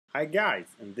Hi guys,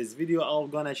 in this video I'm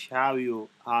gonna show you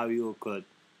how you could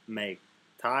make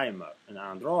timer in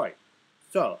Android.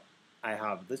 So I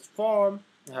have this form,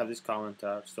 I have this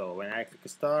counter, so when I click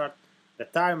start, the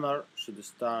timer should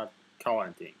start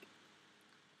counting.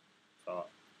 So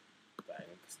I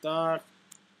click start,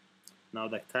 now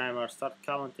the timer start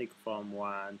counting from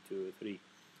 1, 2, 3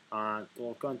 and it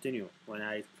will continue. When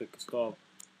I click stop,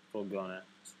 we're gonna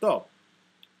stop.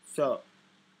 So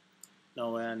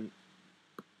now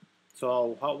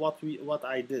what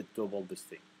I did to build this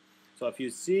thing. So if you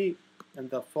see in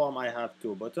the form I have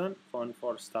two buttons, one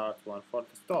for start, one for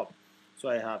stop. So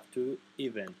I have two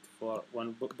events for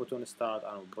one button start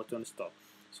and button stop.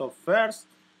 So first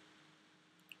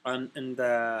in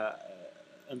the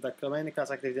command class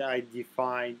activity I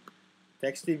define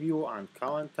text view and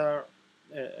counter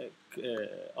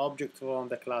object from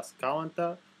the class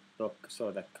counter. So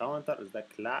the counter is the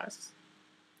class.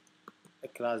 A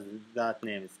class that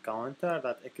name is counter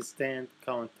that extend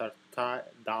counter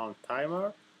down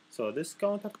timer. So this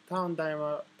counter down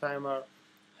timer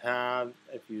have,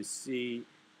 if you see,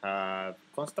 have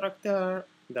constructor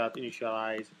that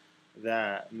initialize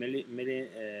the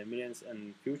millions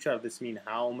in future. This means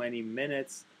how many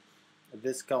minutes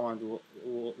this count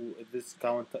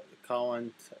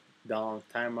down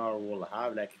timer will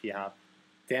have. Like if you have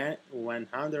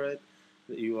 100,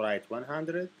 you write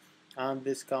 100. And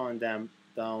this count down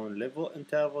level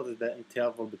interval is the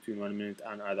interval between 1 minute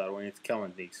and other when it's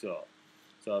counting. So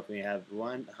if we have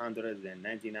 100 then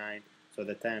 99, so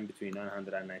the time between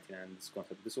 100 and 99, this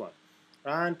concept, this one.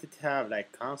 And it have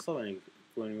like cancel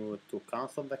when you want to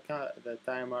cancel the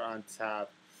timer, and have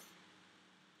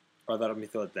other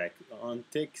method like on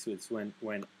ticks, which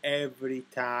when every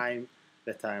time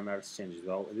the timer changes.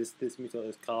 So this method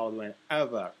is called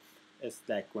whenever. It's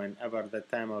like whenever the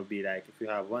timer will be like, if you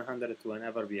have 100,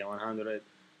 whenever be 100,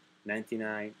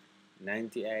 99,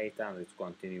 98, and let's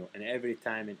continue. And every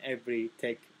time, in every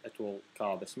tick, it will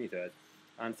call this method.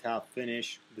 And to have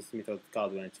finish, this method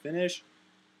called when it's finished.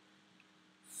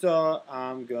 So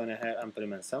I'm gonna here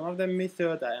implement some of the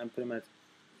method. I implement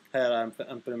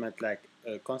like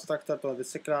a constructor to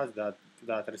this class that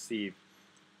receive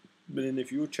in the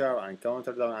future and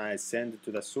counter down. I send it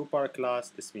to the super class.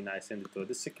 This means I send it to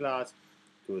this class,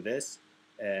 to this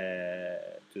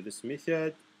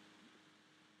method,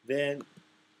 then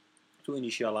to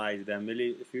initialize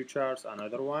the futures,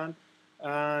 another one,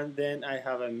 and then I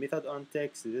have a method on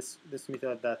text. This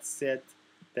method that set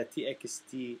the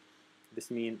txt.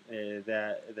 This means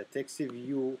the text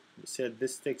view, set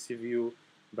this text view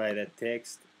by the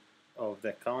text of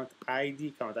the count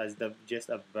ID. Count as just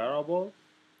a variable.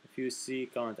 If you see,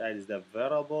 count ID is the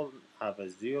variable, have a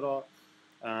 0,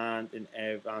 and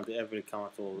every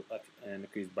count will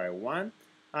increase by 1.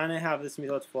 And I have this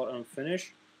method for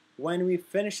unfinish. When we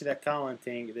finish the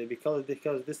counting, because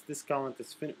this count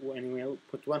is when we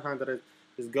put 100,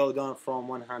 is go down from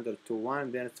 100 to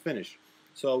 1, then it's finished.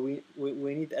 So we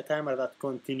need a timer that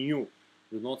continue,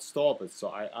 do not stop it. So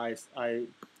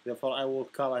therefore I will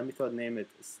call a method, name it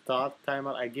start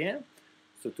timer again,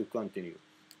 so to continue.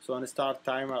 So on start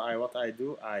timer, what I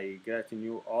do, I get a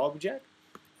new object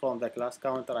from the class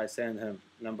counter. I send him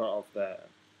number of the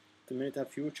minute and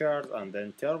futures and the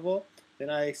interval. Then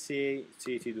I say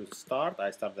ct do start. I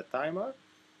start the timer.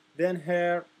 Then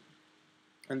here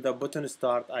in the button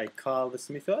start, I call this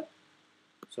method.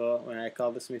 So when I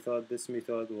call this method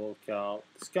will call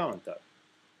this counter.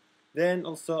 Then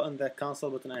also in the cancel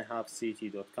button, I have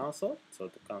ct.cancel. So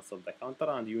to cancel the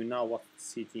counter, and you know what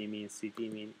ct means. ct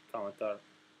means counter.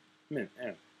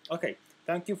 Okay,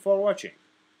 thank you for watching,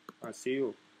 and see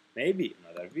you maybe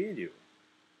another video.